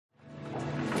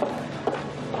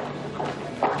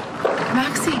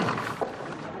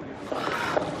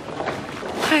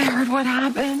What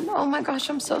happened? Oh my gosh,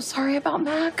 I'm so sorry about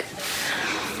Mac.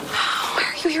 Why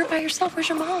are you here by yourself? Where's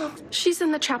your mom? She's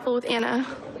in the chapel with Anna.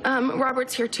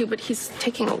 Robert's here too, but he's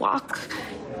taking a walk.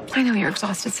 I know you're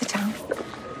exhausted. Sit down.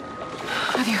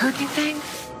 Have you heard anything?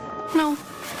 No,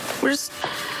 we're just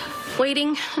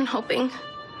waiting and hoping.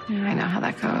 Yeah, I know how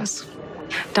that goes.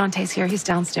 Dante's here. He's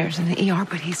downstairs in the ER,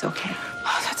 but he's okay.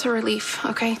 Oh, that's a relief.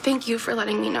 Okay, thank you for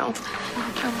letting me know.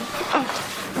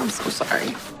 Oh, I'm so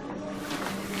sorry.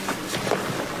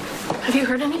 Have you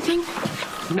heard anything?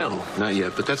 No, not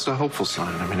yet, but that's a hopeful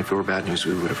sign. I mean, if it were bad news,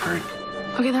 we would have heard.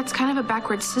 Okay, that's kind of a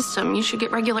backwards system. You should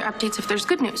get regular updates if there's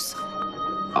good news.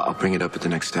 I'll bring it up at the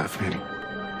next staff meeting.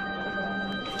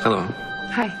 Hello.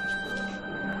 Hi.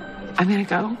 I'm gonna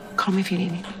go. Call me if you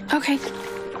need me. Okay.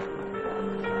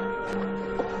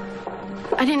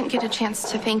 I didn't get a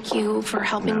chance to thank you for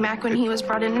helping Mac when he was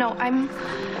brought in. No, I'm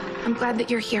glad that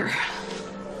you're here.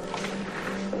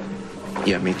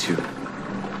 Yeah, me too.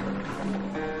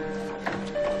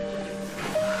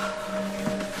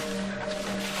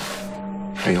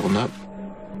 Are you holding up?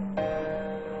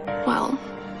 Well,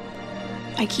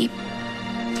 I keep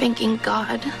thanking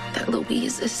God that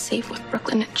Louise is safe with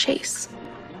Brooklyn and Chase.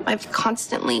 I've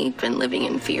constantly been living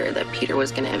in fear that Peter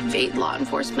was going to evade law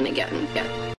enforcement again.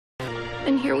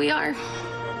 And here we are.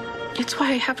 It's why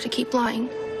I have to keep lying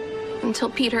until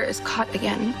Peter is caught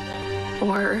again,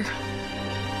 or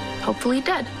hopefully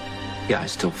dead. Yeah, I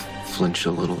still flinch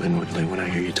a little inwardly when I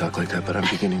hear you talk like that, but I'm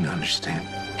beginning to understand.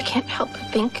 I can't help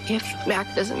but think if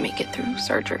Mac doesn't make it through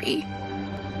surgery,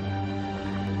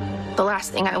 the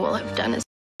last thing I will have done is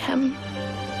him.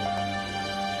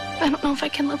 I don't know if I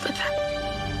can live with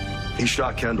that. He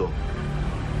shot Kendall.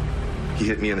 He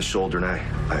hit me in the shoulder, and I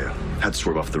had to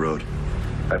swerve off the road.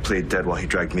 I played dead while he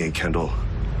dragged me and Kendall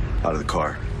out of the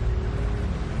car.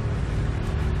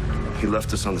 He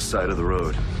left us on the side of the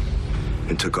road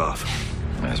and took off.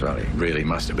 That's right. He really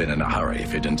must have been in a hurry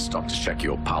if he didn't stop to check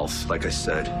your pulse. Like I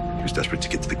said, he was desperate to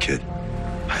get to the kid.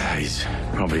 He's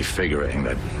probably figuring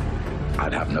that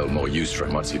I'd have no more use for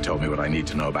him once he told me what I need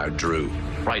to know about Drew.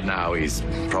 Right now, he's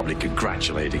probably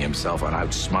congratulating himself on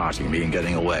outsmarting me and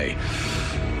getting away.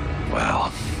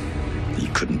 Well, he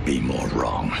couldn't be more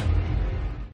wrong.